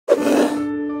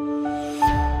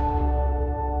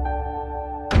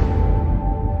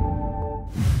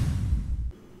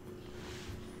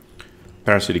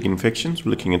Parasitic infections,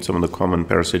 we're looking at some of the common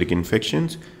parasitic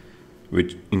infections,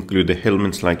 which include the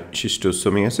ailments like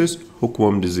schistosomiasis,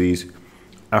 hookworm disease,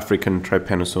 African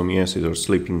trypanosomiasis or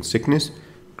sleeping sickness,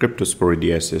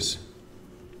 cryptosporidiasis.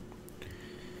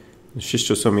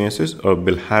 Schistosomiasis or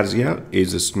bilharzia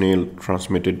is a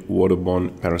snail-transmitted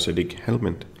waterborne parasitic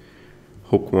ailment.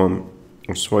 Hookworm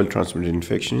or soil-transmitted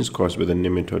infection is caused by the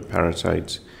nematode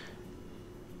parasites.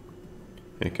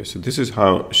 Okay, so this is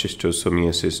how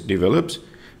schistosomiasis develops.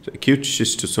 So acute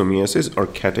schistosomiasis or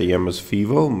Katayama's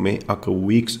fever may occur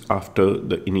weeks after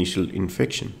the initial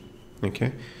infection.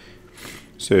 Okay,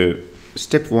 so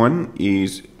step one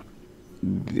is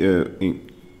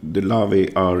the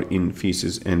larvae are in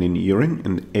feces and in urine,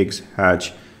 and the eggs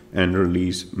hatch and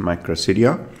release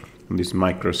microcydia. And these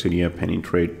microcydia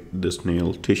penetrate the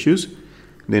snail tissues.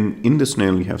 Then in the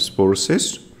snail you have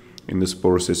sporocysts. In the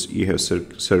sporocysts, you have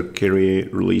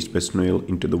cercariae released by snail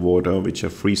into the water, which are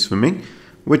free swimming,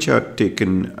 which are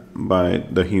taken by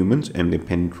the humans and they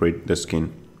penetrate the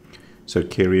skin.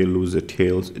 Cercariae lose their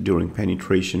tails during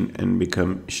penetration and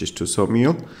become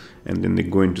schistosomial, and then they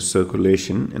go into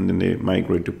circulation and then they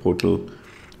migrate to portal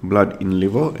blood in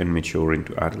liver and mature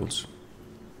into adults.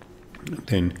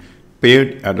 Then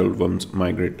paired adult ones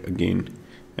migrate again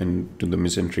and to the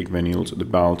mesenteric venules, the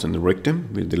bowels and the rectum,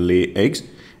 where they lay eggs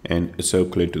and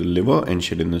circulate to the liver and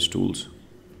shed in the stools.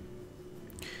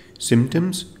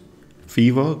 Symptoms: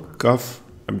 fever, cough,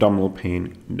 abdominal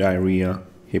pain, diarrhea,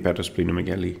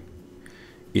 hepatosplenomegaly.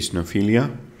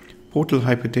 Eosinophilia, portal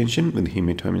hypertension with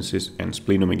hematemesis and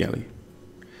splenomegaly.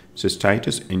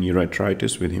 Cystitis and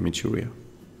urethritis with hematuria.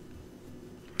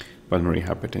 Pulmonary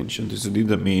hypertension. These are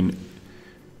the main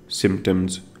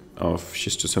symptoms of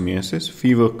schistosomiasis: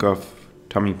 fever, cough,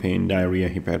 tummy pain, diarrhea,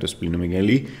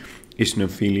 hepatosplenomegaly,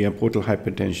 eosinophilia, portal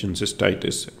hypertension,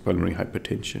 cystitis, pulmonary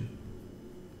hypertension.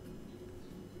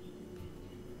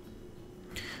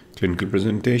 Clinical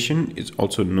presentation is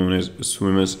also known as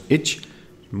swimmer's itch.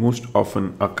 Most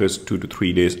often occurs 2 to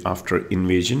 3 days after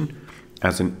invasion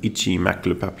as an itchy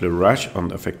maculopapular rash on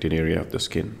the affected area of the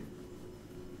skin.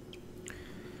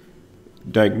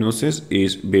 Diagnosis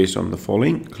is based on the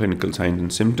following: clinical signs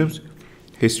and symptoms,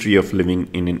 history of living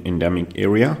in an endemic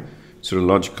area,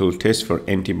 serological tests for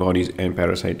antibodies and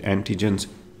parasite antigens,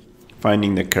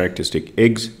 finding the characteristic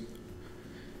eggs.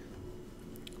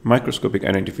 Microscopic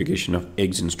identification of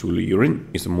eggs in stool or urine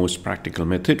is the most practical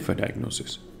method for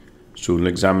diagnosis. Stool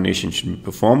examination should be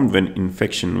performed when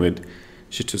infection with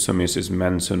Schistosomiasis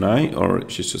mansoni or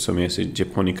Schistosomiasis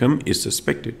japonicum is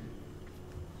suspected.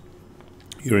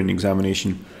 Urine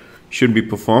examination should be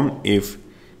performed if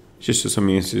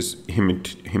Schistosomiasis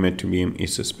hematubium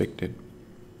is suspected.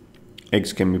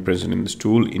 Eggs can be present in the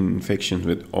stool in infections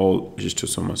with all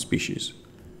Schistosoma species.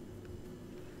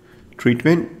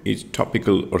 Treatment is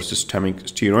topical or systemic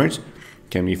steroids,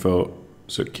 can be for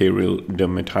cercarial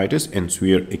dermatitis and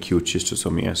severe acute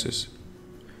schistosomiasis.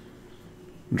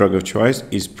 Drug of choice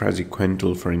is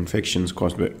praziquantel for infections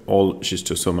caused by all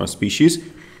Schistosoma species.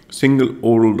 Single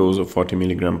oral dose of 40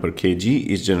 mg per kg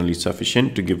is generally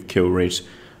sufficient to give cure rates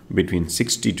between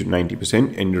 60 to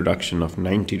 90% and reduction of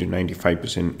 90 to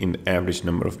 95% in the average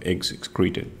number of eggs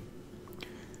excreted.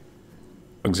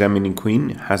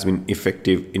 Oxaminoquine has been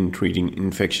effective in treating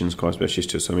infections caused by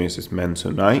Schistosomiasis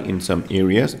mansoni in some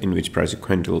areas in which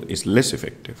praziquantel is less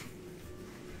effective.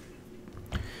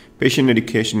 Patient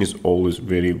education is always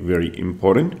very, very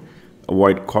important.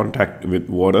 Avoid contact with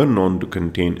water known to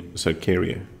contain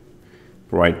cercariae.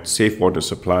 Provide safe water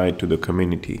supply to the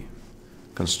community.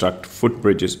 Construct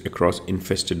footbridges across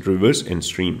infested rivers and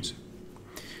streams.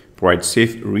 Provide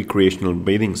safe recreational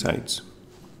bathing sites.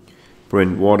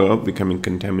 Prevent water becoming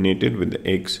contaminated with the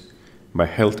eggs by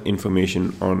health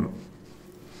information on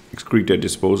excreta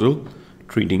disposal,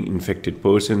 treating infected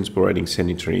persons, providing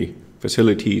sanitary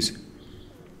facilities,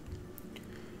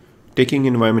 taking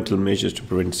environmental measures to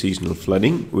prevent seasonal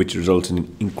flooding, which results in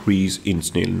an increase in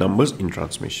snail numbers in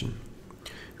transmission.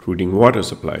 Treating water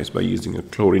supplies by using a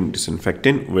chlorine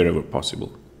disinfectant wherever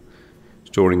possible.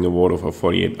 Storing the water for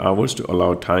 48 hours to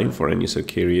allow time for any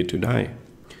cercariae to die.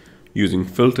 Using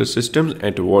filter systems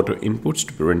at water inputs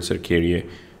to prevent cercariae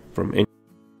from